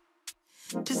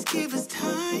 just give us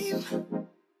time.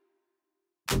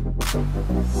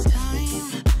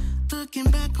 Time, looking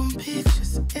back on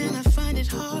pictures, and I find it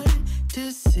hard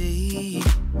to see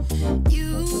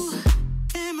you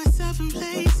and myself in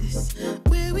places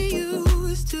where we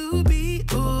used to be.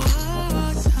 Oh,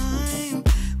 time,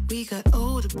 we got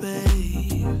older,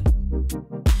 babe,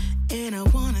 and I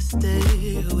wanna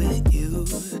stay with you.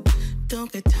 Don't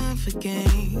got time for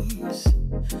games.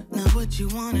 Now what you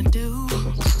wanna do?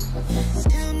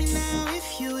 Tell me now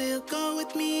if you will go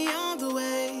with me all the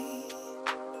way.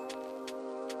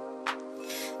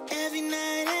 Every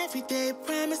night, every day,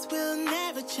 promise we'll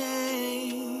never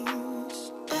change.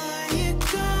 Are you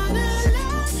gonna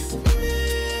love me?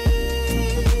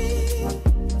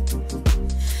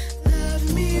 Love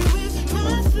me with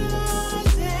my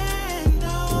flaws and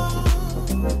all.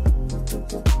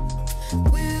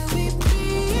 Will we be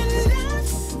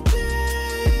enough,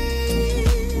 babe?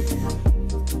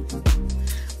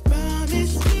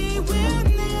 Promise me we'll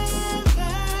never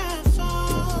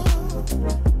fall.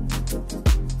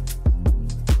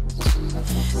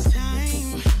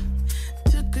 Time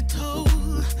took a toll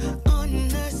on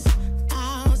us,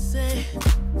 I'll say.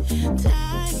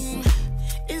 Time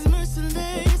is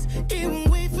merciless, it won't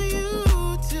wait for you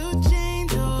to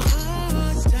change.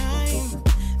 Oh, time,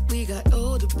 we got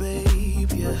older,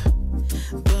 babe, yeah.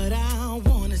 But I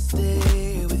wanna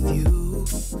stay with you,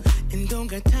 and don't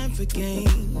got time for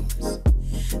games.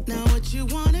 Now what you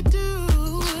wanna do?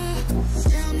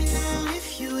 Tell me now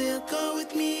if you will go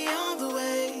with me all the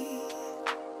way.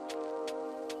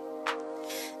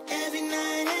 Every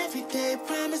night, every day,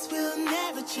 promise we'll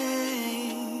never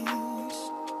change.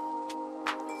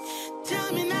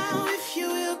 Tell me now if you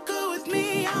will go with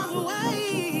me all the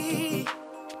way.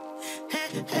 Hey,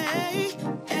 hey,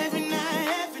 every night,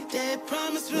 every day,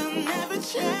 promise we'll never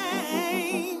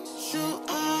change. So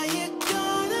are you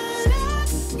gonna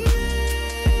love me?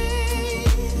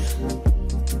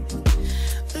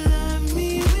 Love me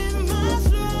with my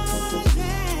flaws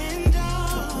and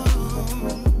all.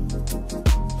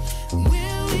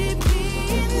 Will we be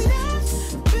enough,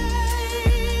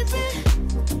 baby?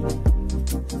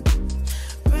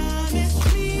 Promise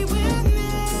me we'll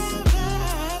never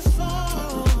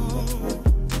fall.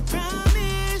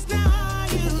 Promise now, are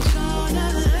you gonna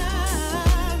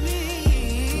love me?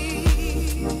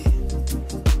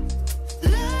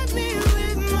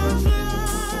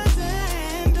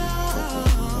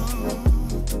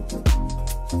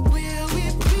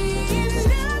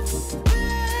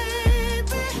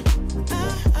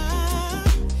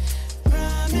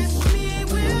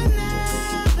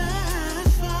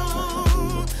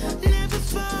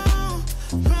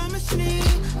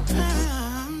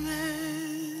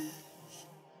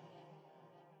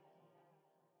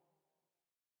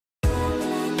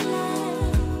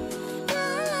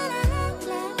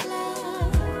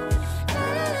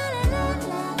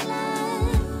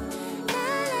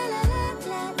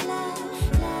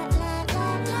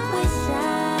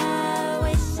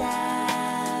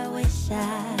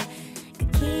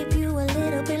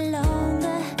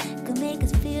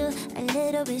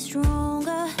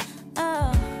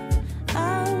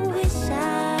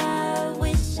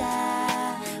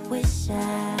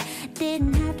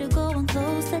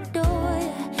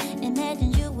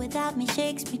 without me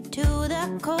shakes me to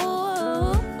the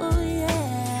core.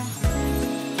 Yeah.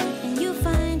 And you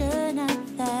find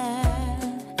another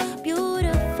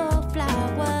beautiful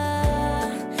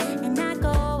flower, and I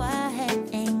go ahead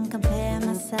and compare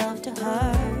myself to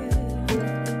her.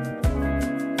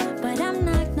 But I'm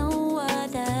like no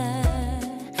other,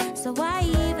 so why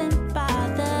even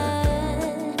bother?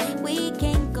 We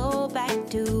can't go back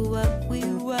to what we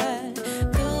were.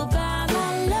 Goodbye,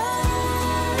 my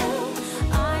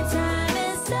love. Our time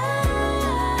is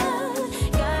up.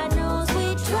 God knows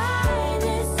we tried.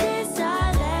 This is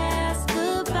our last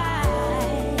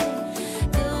goodbye.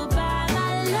 Goodbye,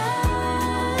 my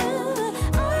love.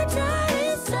 Our time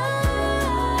is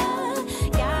up.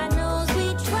 God knows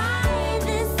we tried.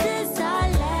 This is our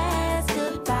last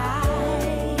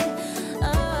goodbye.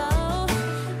 Oh,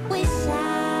 wish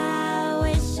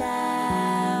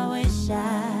I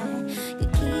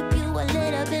could keep you a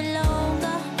little bit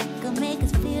longer, could make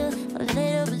us feel a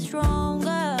little bit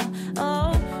stronger.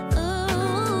 Oh,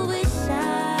 ooh, wish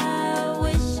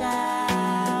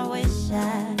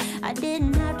I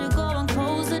didn't have to go and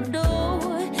close the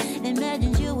door.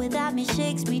 Imagine you without me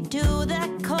shakes me to the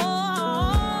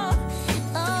core.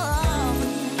 Oh,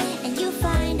 and you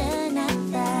find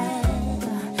another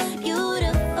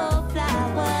beautiful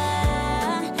flower,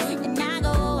 and I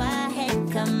go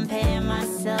ahead compare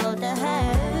myself to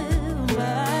her.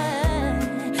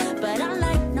 But I'm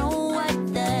like no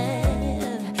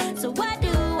other, so why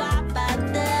do I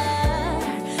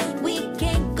bother? We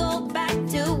can't go back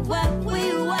to what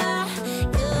we were.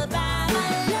 Goodbye,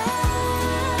 my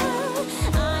love.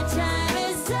 Our time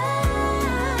is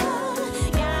up.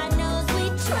 God knows we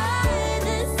tried.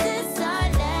 This is our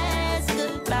last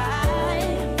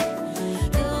goodbye.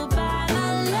 Goodbye,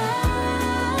 my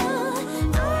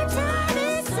love. Our time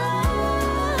is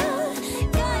up.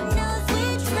 God knows we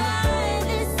tried.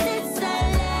 This is our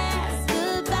last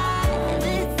goodbye.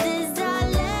 This is our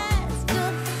last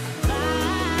goodbye.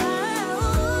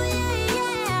 Ooh,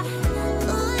 yeah.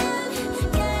 Ooh,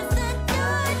 guess the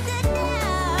door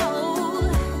now.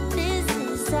 This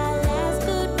is our last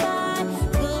goodbye.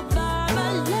 Goodbye, my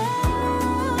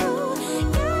love.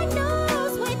 God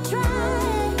knows we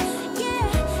tried. Yeah.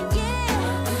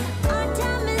 Our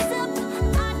time is up.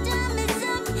 Our time is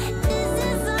up. This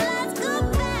is our last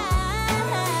goodbye.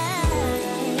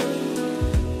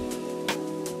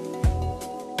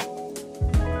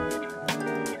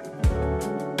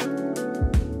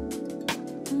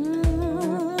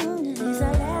 This is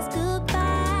our last goodbye.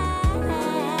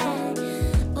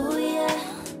 Ooh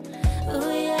yeah,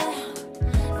 ooh yeah,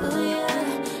 ooh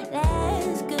yeah,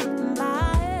 last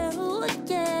goodbye. Ooh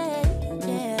yeah,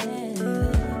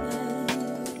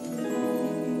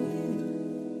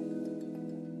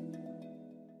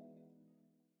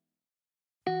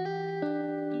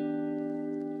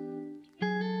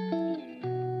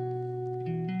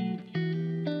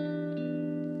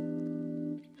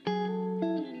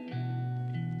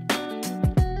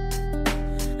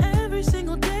 Every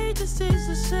single day just stays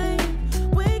the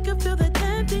same. Wake up, feel that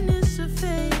emptiness of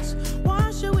face.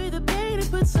 Wash away the pain and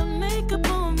put some makeup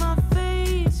on my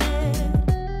face. Yeah.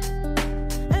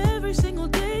 Every single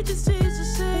day just stays the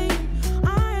same.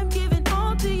 I am giving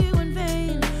all to you in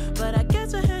vain, but I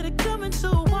guess I had it coming,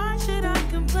 so why should I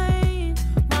complain?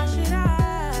 Why should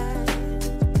I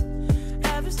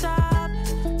ever stop?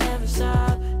 Ever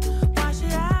stop? Why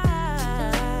should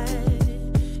I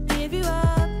give you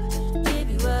up? Give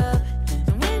you up?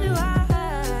 And when do I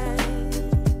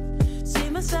see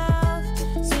myself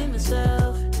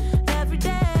every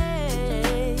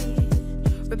day?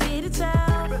 Repeat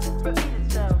itself.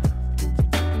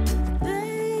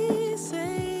 They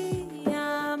say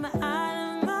I'm out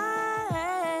of my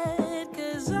head,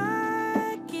 'cause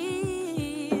I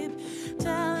keep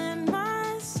telling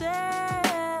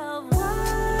myself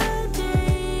one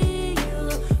day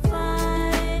you'll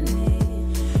find me,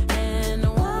 and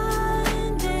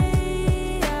one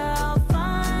day I'll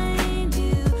find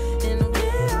you, and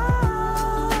we're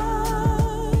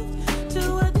off to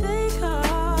what they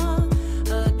call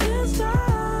a good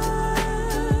start.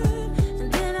 And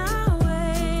then I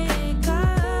wake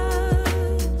up.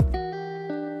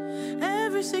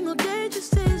 Every single day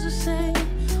just stays the same.